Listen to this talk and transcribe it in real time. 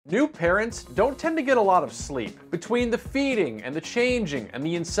New parents don't tend to get a lot of sleep. Between the feeding and the changing and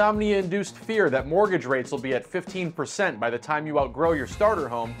the insomnia-induced fear that mortgage rates will be at 15% by the time you outgrow your starter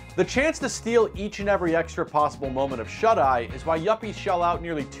home, the chance to steal each and every extra possible moment of shut-eye is why yuppies shell out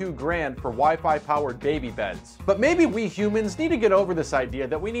nearly $2,000 for Wi-Fi powered baby beds. But maybe we humans need to get over this idea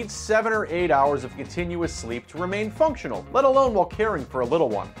that we need 7 or 8 hours of continuous sleep to remain functional, let alone while caring for a little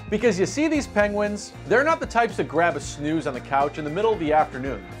one. Because you see these penguins, they're not the types that grab a snooze on the couch in the middle of the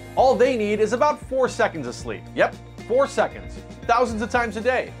afternoon. All they need is about 4 seconds of sleep. Yep, 4 seconds. Thousands of times a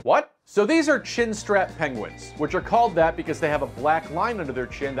day. What? So these are chinstrap penguins, which are called that because they have a black line under their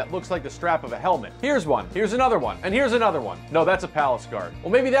chin that looks like the strap of a helmet. Here's one, here's another one, and here's another one. No, that's a palace guard.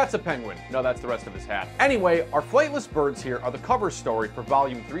 Well, maybe that's a penguin. No, that's the rest of his hat. Anyway, our flightless birds here are the cover story for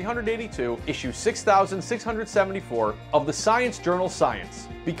volume 382, issue 6674 of the science journal Science.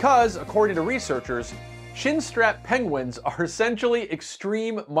 Because, according to researchers, chinstrap penguins are essentially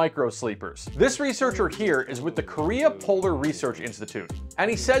extreme microsleepers. This researcher here is with the Korea Polar Research Institute, and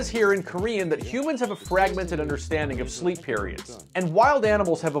he says here in Korean that humans have a fragmented understanding of sleep periods, and wild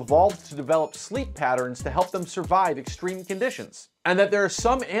animals have evolved to develop sleep patterns to help them survive extreme conditions, and that there are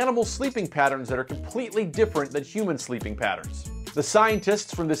some animal sleeping patterns that are completely different than human sleeping patterns. The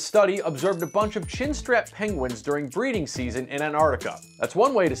scientists from this study observed a bunch of chinstrap penguins during breeding season in Antarctica. That's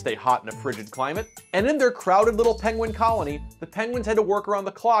one way to stay hot in a frigid climate. And in their crowded little penguin colony, the penguins had to work around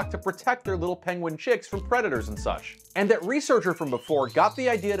the clock to protect their little penguin chicks from predators and such. And that researcher from before got the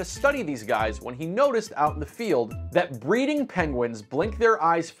idea to study these guys when he noticed out in the field that breeding penguins blink their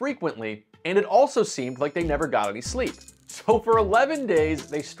eyes frequently, and it also seemed like they never got any sleep. So for 11 days,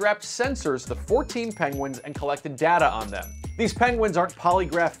 they strapped sensors to 14 penguins and collected data on them. These penguins aren't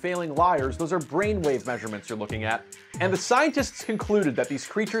polygraph failing liars, those are brainwave measurements you're looking at. And the scientists concluded that these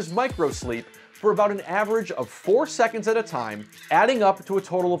creatures microsleep for about an average of 4 seconds at a time, adding up to a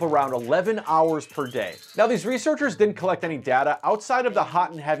total of around 11 hours per day. Now, these researchers didn't collect any data outside of the hot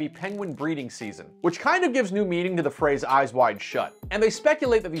and heavy penguin breeding season, which kind of gives new meaning to the phrase eyes wide shut. And they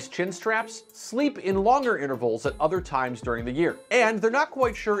speculate that these chinstraps sleep in longer intervals at other times during the year. And they're not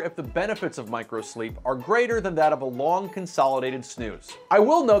quite sure if the benefits of microsleep are greater than that of a long consolidated snooze. I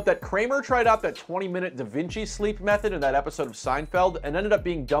will note that Kramer tried out that 20-minute Da Vinci sleep method in that episode of Seinfeld and ended up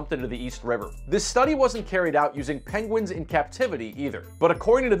being dumped into the East River. This study wasn't carried out using penguins in captivity either. But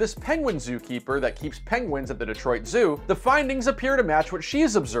according to this penguin zookeeper that keeps penguins at the Detroit Zoo, the findings appear to match what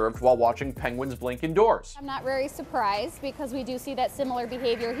she's observed while watching penguins blink indoors. I'm not very surprised because we do see that similar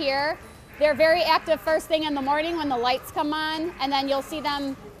behavior here. They're very active first thing in the morning when the lights come on, and then you'll see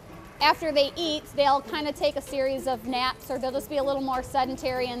them after they eat, they'll kind of take a series of naps, or they'll just be a little more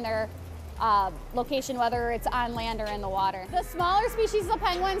sedentary in their location, whether it's on land or in the water. The smaller species of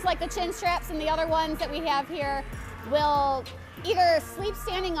penguins, like the chinstraps and the other ones that we have here, will either sleep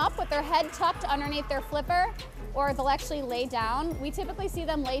standing up with their head tucked underneath their flipper, or they'll actually lay down. We typically see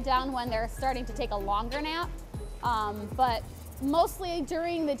them lay down when they're starting to take a longer nap, but mostly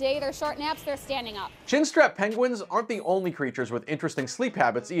during the day, their short naps, they're standing up. Chinstrap penguins aren't the only creatures with interesting sleep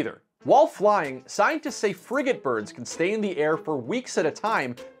habits either. While flying, scientists say frigate birds can stay in the air for weeks at a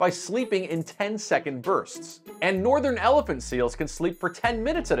time by sleeping in 10-second bursts. And northern elephant seals can sleep for 10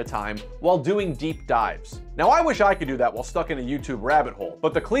 minutes at a time while doing deep dives. Now, I wish I could do that while stuck in a YouTube rabbit hole,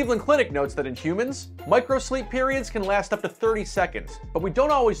 but the Cleveland Clinic notes that in humans, microsleep periods can last up to 30 seconds, but we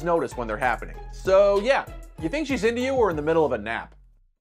don't always notice when they're happening. So yeah, you think she's into you or in the middle of a nap?